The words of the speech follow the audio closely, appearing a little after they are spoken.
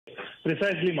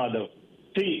Precisely, Madhav.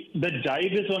 See, the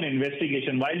jibe is on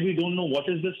investigation. While we don't know what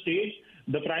is the stage,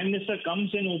 the Prime Minister comes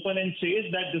in open and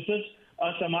says that this is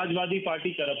a Samajwadi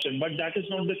Party corruption. But that is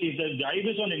not the case. The jibe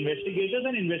is on investigators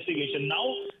and investigation.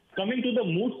 Now, coming to the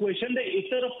moot question, the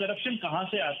ether of corruption kahan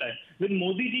se aata hai? With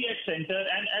Modi ji at center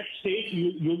and at state,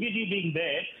 Yogi ji being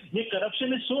there, ये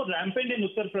corruption is so rampant in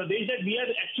Uttar Pradesh that we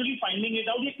are actually finding it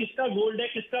out. ये किसका gold है,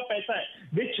 किसका पैसा है?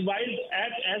 Which while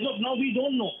as of now we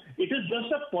don't know. It is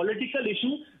just a political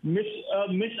issue,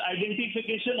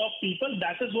 misidentification of people.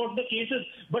 That is what the case is.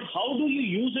 But how do you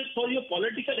use it for your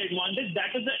political advantage?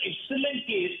 That is an excellent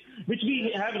case which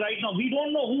we have right now. We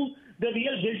don't know who the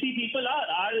real guilty people are.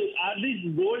 Are these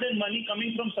gold and money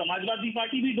coming from Samajwadi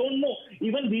Party? We don't know.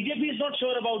 Even BJP is not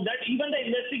sure about that. Even the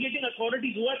investigating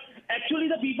authorities who are actually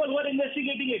the people who are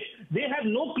investigating it, they have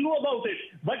no clue about it.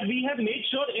 But we have made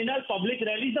sure in our public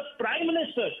rallies, the Prime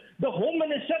Minister, the Home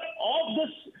Minister of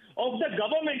the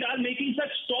government are making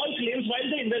such tall claims while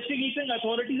the investigating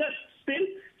authorities are still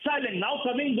silent. Now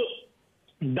coming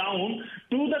down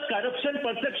to the corruption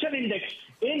perception index.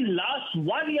 In last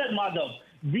 1 year, Madhav,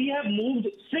 we have moved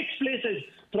 6 places.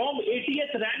 From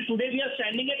 80th rank, today we are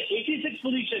standing at 86th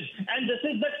position. And this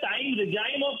is the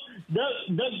regime of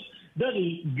the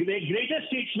greatest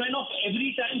statesman of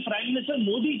every time, Prime Minister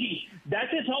Modi ji.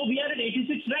 That is how we are at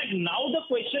 86th rank. Now the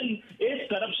question is,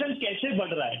 corruption कैसे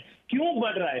बढ़ रहा है? क्यों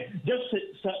बढ़ रहा है?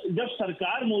 जब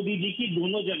सरकार मोदी जी की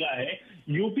दोनों जगह है,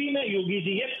 यूपी में योगी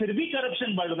जी है, फिर भी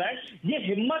करप्शन बढ़ रहा है. ये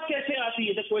हिम्मत कैसे आती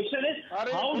है? The question is,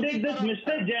 how did this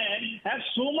Mr. Jain have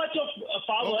so much of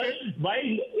power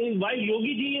while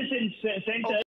Yogi ji is in center?